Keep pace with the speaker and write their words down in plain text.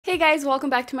Hey guys, welcome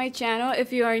back to my channel.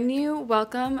 If you are new,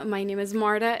 welcome. My name is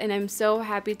Marta and I'm so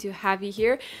happy to have you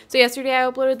here. So yesterday I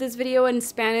uploaded this video in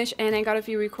Spanish and I got a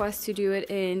few requests to do it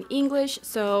in English.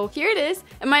 So here it is.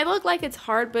 It might look like it's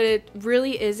hard, but it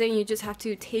really isn't. You just have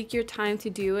to take your time to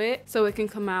do it so it can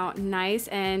come out nice,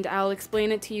 and I'll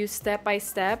explain it to you step by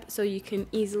step so you can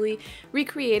easily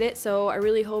recreate it. So I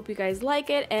really hope you guys like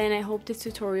it and I hope this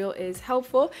tutorial is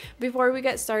helpful. Before we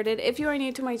get started, if you are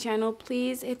new to my channel,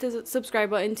 please hit the subscribe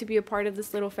button to be a part of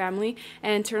this little family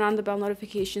and turn on the bell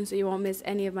notification so you won't miss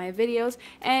any of my videos,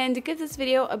 and give this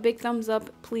video a big thumbs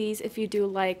up please if you do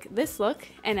like this look.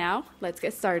 And now let's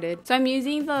get started. So I'm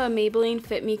using the Maybelline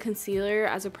Fit Me concealer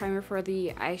as a primer for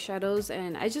the eyeshadows,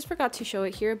 and I just forgot to show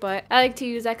it here, but I like to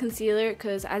use that concealer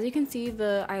because as you can see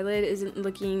the eyelid isn't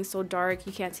looking so dark.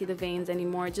 You can't see the veins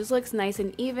anymore. It just looks nice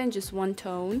and even, just one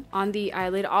tone on the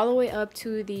eyelid all the way up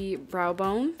to the brow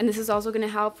bone, and this is also going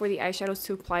to help for the eyeshadows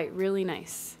to apply really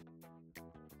nice.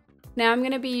 Now I'm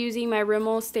going to be using my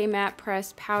Rimmel Stay Matte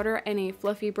Pressed Powder and a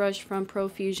fluffy brush from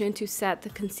Profusion to set the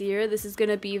concealer. This is going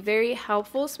to be very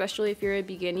helpful, especially if you're a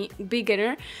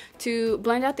beginner, to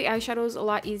blend out the eyeshadows a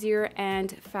lot easier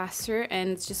and faster,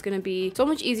 and it's just going to be so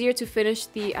much easier to finish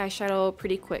the eyeshadow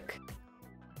pretty quick.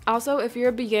 Also, if you're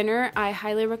a beginner, I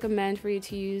highly recommend for you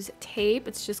to use tape.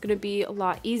 It's just going to be a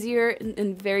lot easier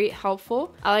and very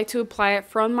helpful. I like to apply it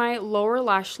from my lower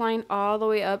lash line all the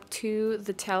way up to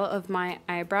the tail of my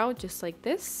eyebrow, just like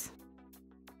this.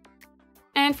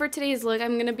 And for today's look,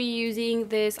 I'm going to be using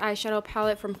this eyeshadow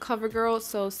palette from CoverGirl,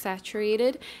 So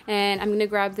Saturated. And I'm going to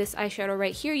grab this eyeshadow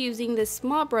right here using this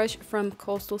small brush from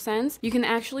Coastal Scents. You can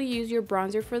actually use your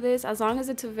bronzer for this as long as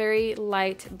it's a very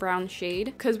light brown shade,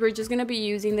 because we're just going to be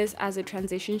using this as a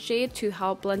transition shade to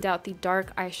help blend out the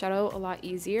dark eyeshadow a lot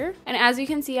easier. And as you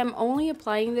can see, I'm only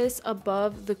applying this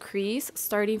above the crease,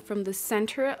 starting from the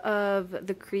center of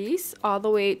the crease all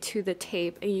the way to the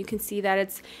tape. And you can see that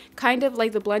it's kind of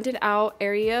like the blended out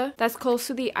area that's close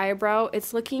to the eyebrow.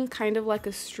 It's looking kind of like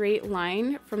a straight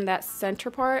line from that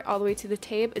center part all the way to the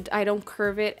tape. I don't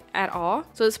curve it at all.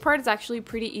 So this part is actually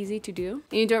pretty easy to do.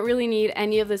 And you don't really need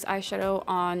any of this eyeshadow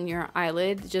on your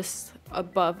eyelid, just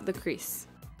above the crease.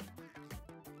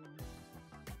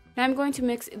 Now I'm going to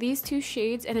mix these two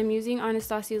shades, and I'm using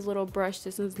Anastasia's little brush.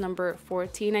 This is number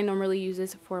 14. I normally use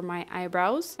this for my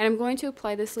eyebrows. And I'm going to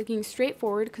apply this looking straight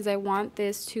forward because I want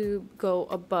this to go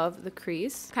above the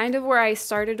crease. Kind of where I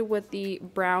started with the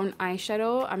brown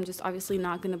eyeshadow. I'm just obviously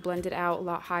not going to blend it out a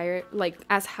lot higher, like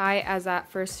as high as that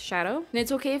first shadow. And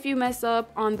it's okay if you mess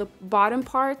up on the bottom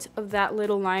part of that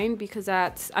little line, because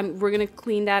we're going to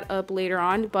clean that up later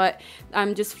on. But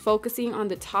I'm just focusing on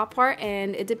the top part,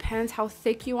 and it depends how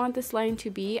thick you want this line to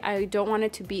be. I don't want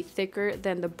it to be thicker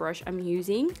than the brush I'm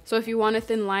using. So if you want a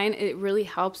thin line, it really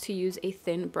helps to use a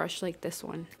thin brush like this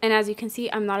one. And as you can see,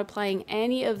 I'm not applying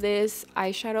any of this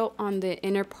eyeshadow on the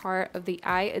inner part of the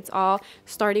eye. It's all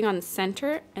starting on the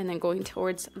center and then going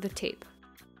towards the tape.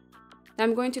 Now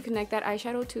I'm going to connect that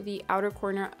eyeshadow to the outer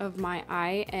corner of my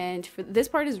eye, and for this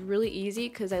part is really easy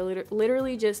because I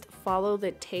literally just follow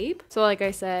the tape. So like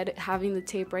I said, having the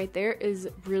tape right there is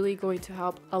really going to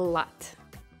help a lot.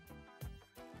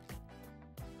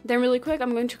 Then really quick,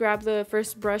 I'm going to grab the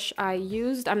first brush I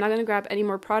used. I'm not going to grab any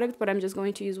more product, but I'm just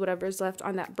going to use whatever's left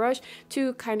on that brush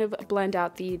to kind of blend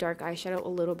out the dark eyeshadow a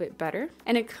little bit better.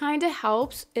 And it kind of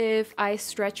helps if I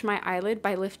stretch my eyelid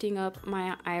by lifting up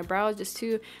my eyebrow just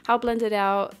to help blend it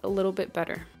out a little bit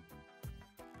better.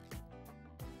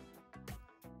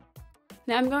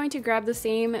 Now I'm going to grab the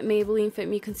same Maybelline Fit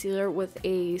Me concealer with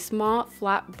a small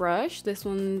flat brush. This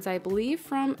one's, I believe,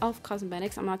 from e.l.f.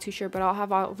 Cosmetics. I'm not too sure, but I'll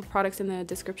have all the products in the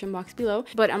description box below.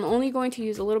 But I'm only going to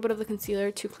use a little bit of the concealer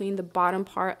to clean the bottom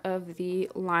part of the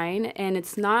line. And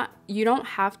it's not, you don't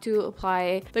have to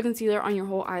apply the concealer on your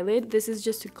whole eyelid. This is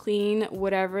just to clean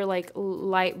whatever like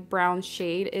light brown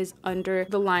shade is under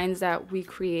the lines that we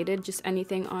created, just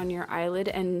anything on your eyelid.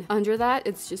 And under that,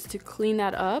 it's just to clean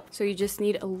that up. So you just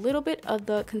need a little bit of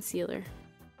the concealer.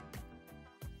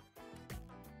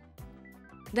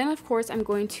 Then of course I'm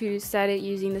going to set it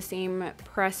using the same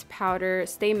pressed powder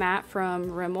Stay Matte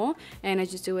from Rimmel, and I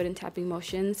just do it in tapping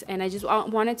motions, and I just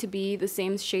want it to be the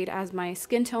same shade as my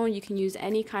skin tone. You can use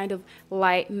any kind of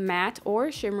light matte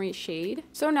or shimmery shade.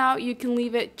 So now you can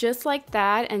leave it just like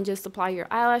that and just apply your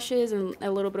eyelashes and a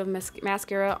little bit of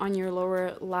mascara on your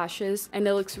lower lashes, and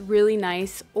it looks really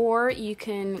nice. Or you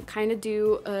can kind of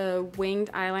do a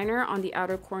winged eyeliner on the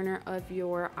outer corner of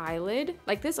your eyelid,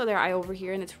 like this other eye over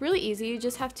here, and it's really easy. You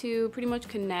just have to pretty much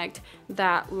connect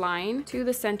that line to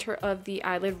the center of the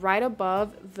eyelid right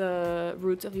above the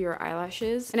roots of your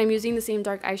eyelashes. And I'm using the same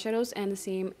dark eyeshadows and the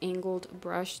same angled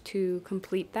brush to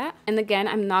complete that. And again,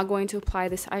 I'm not going to apply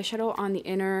this eyeshadow on the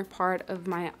inner part of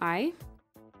my eye.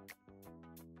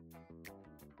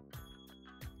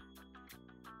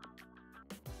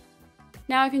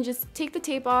 Now I can just take the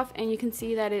tape off and you can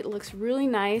see that it looks really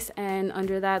nice, and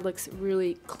under that looks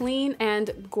really clean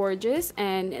and gorgeous.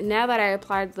 And now that I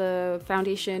applied the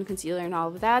foundation, concealer, and all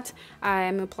of that,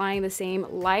 I'm applying the same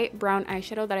light brown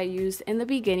eyeshadow that I used in the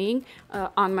beginning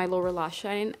on my lower lash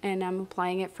line, and I'm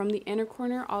applying it from the inner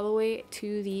corner all the way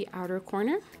to the outer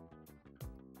corner.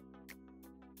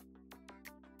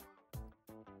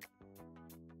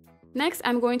 Next,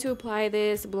 I'm going to apply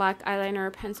this black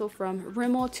eyeliner pencil from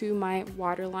Rimmel to my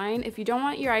waterline. If you don't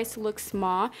want your eyes to look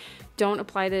small, don't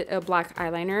apply a black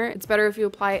eyeliner. It's better if you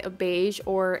apply a beige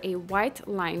or a white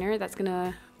liner. That's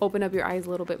gonna open up your eyes a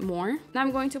little bit more. Now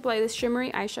I'm going to apply this shimmery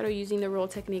eyeshadow using the Real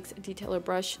Techniques detailer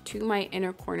brush to my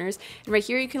inner corners. And right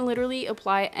here you can literally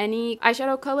apply any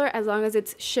eyeshadow color as long as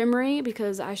it's shimmery,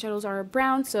 because eyeshadows are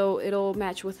brown, so it'll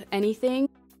match with anything.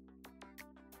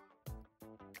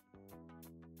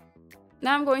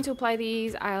 Now I'm going to apply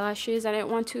these eyelashes. I didn't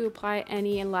want to apply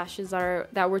any lashes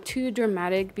that were too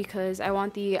dramatic because I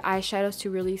want the eyeshadows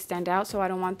to really stand out, so I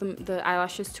don't want the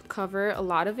eyelashes to cover a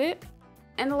lot of it.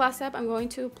 And the last step, I'm going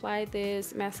to apply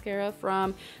this mascara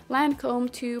from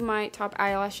Lancome to my top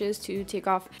eyelashes to take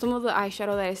off some of the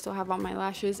eyeshadow that I still have on my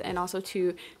lashes, and also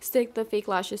to stick the fake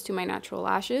lashes to my natural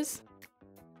lashes.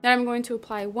 Then I'm going to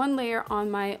apply one layer on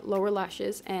my lower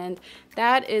lashes, and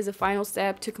that is the final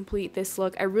step to complete this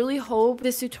look. I really hope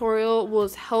this tutorial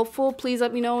was helpful. Please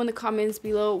let me know in the comments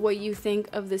below what you think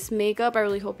of this makeup. I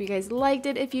really hope you guys liked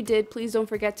it. If you did, please don't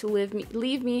forget to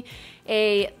leave me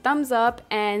a thumbs up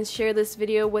and share this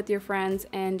video with your friends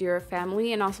and your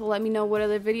family, and also let me know what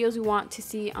other videos you want to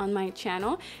see on my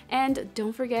channel. And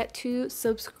don't forget to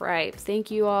subscribe. Thank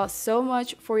you all so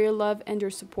much for your love and your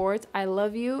support. I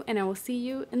love you, and I will see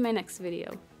you in my next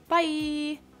video.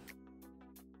 Bye!